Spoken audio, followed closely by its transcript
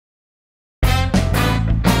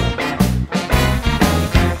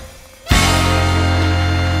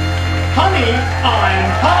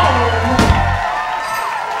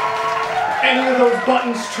any of those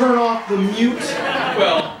buttons turn off the mute?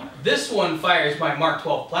 Well, this one fires my Mark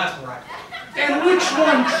 12 plasma rifle. And which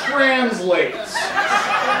one translates?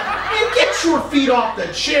 And get your feet off the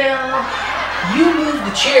chair. You move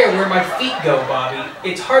the chair where my feet go, Bobby.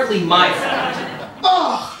 It's hardly my fault.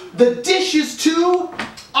 Ugh, the dishes too?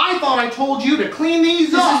 I thought I told you to clean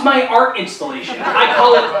these up. This is my art installation. I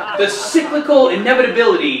call it the cyclical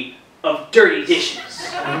inevitability of dirty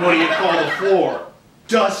dishes. And what do you call the floor?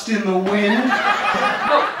 Dust in the wind?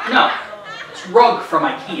 Oh, no. It's rug from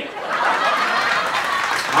IKEA.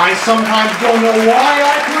 I sometimes don't know why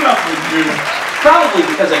I put up with you. Probably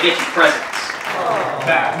because I get you presents.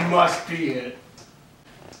 That must be it.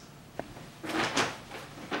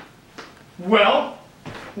 Well,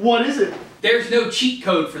 what is it? There's no cheat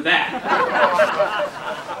code for that.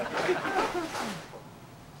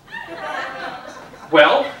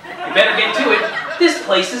 Well, you better get to it. This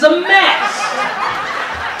place is a mess.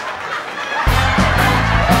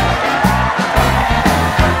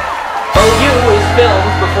 OU is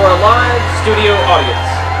filmed before a live studio audience.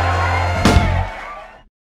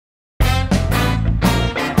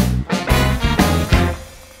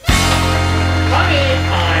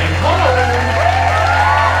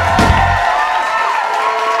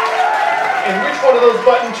 Those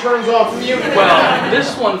button turns off mute. Well,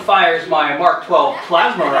 this one fires my Mark 12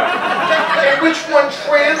 plasma rifle. And which one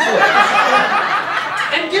translates?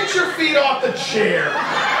 And get your feet off the chair.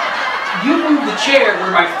 You move the chair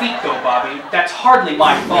where my feet go, Bobby. That's hardly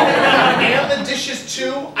my fault. And the dishes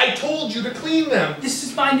too? I told you to clean them. This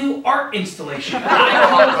is my new art installation. I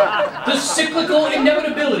call it the cyclical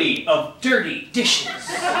inevitability of dirty dishes.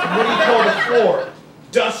 And what do you call the floor?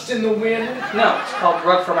 Dust in the wind? No, it's called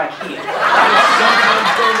rug from IKEA.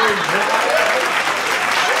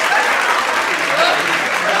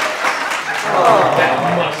 That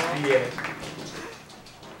must be it.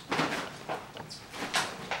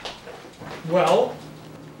 Well,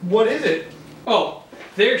 what is it? Oh,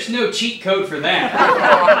 there's no cheat code for that.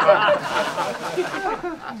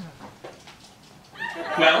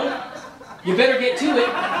 Well, you better get to it.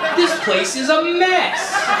 This place is a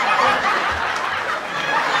mess.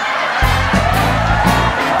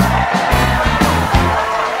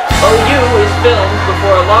 OU is filmed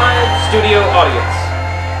before a live studio audience.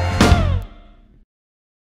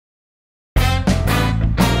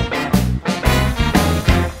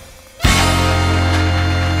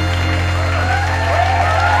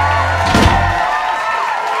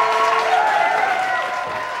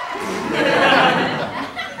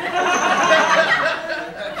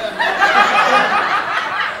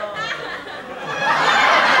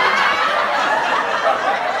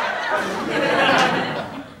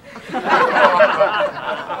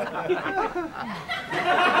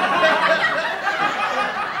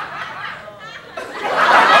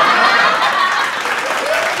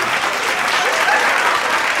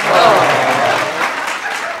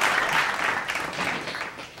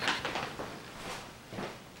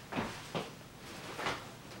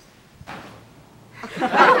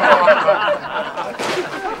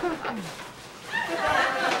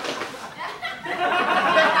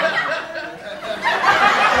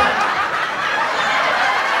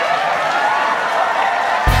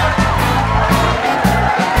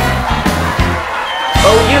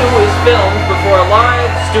 OU is filmed before a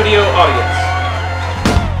live studio audience.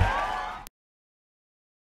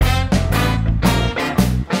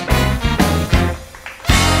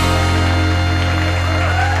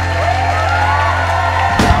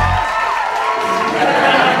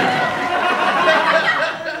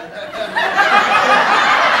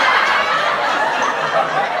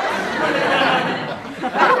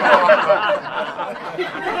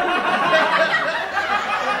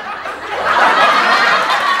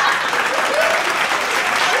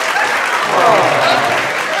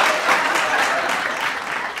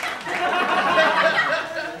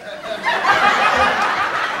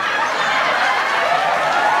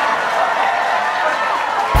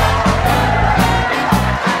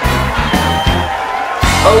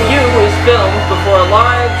 OU is filmed before a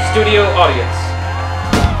live studio audience.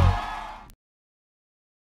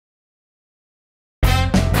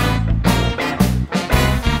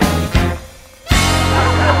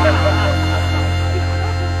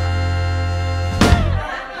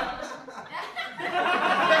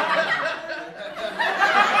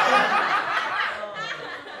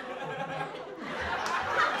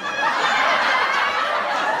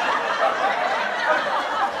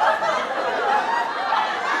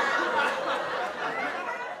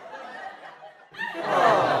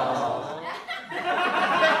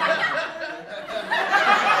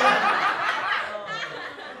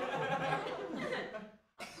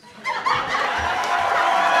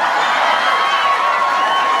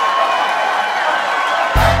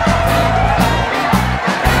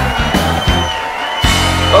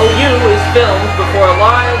 OU is filmed before a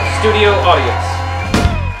live studio audience.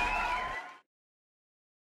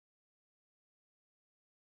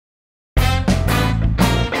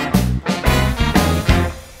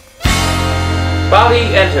 Bobby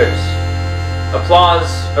enters. Applause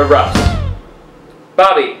erupts.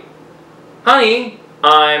 Bobby. Honey,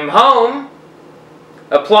 I'm home.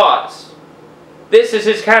 Applause. This is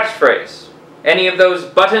his catchphrase. Any of those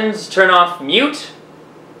buttons turn off mute?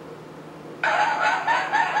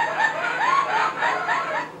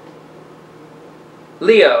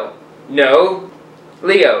 Leo. No.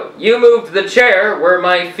 Leo, you moved the chair where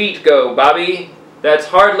my feet go, Bobby. That's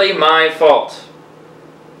hardly my fault.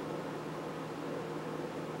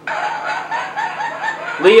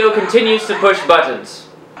 Leo continues to push buttons.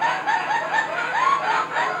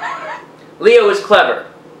 Leo is clever.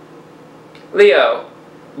 Leo.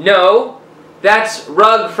 No, that's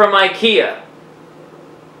rug from IKEA.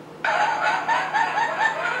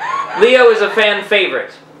 Leo is a fan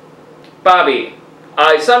favorite. Bobby.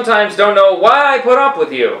 I sometimes don't know why I put up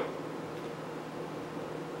with you.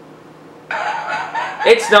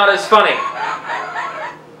 It's not as funny.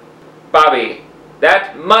 Bobby.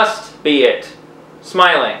 That must be it.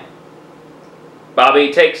 Smiling.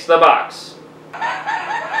 Bobby takes the box.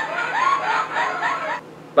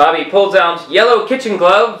 Bobby pulls out yellow kitchen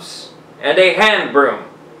gloves and a hand broom.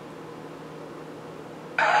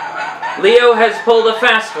 Leo has pulled a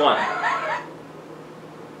fast one.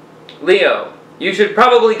 Leo, you should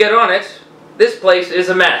probably get on it. This place is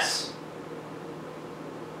a mess.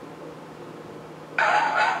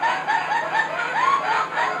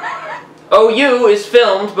 OU is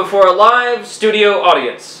filmed before a live studio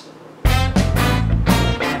audience.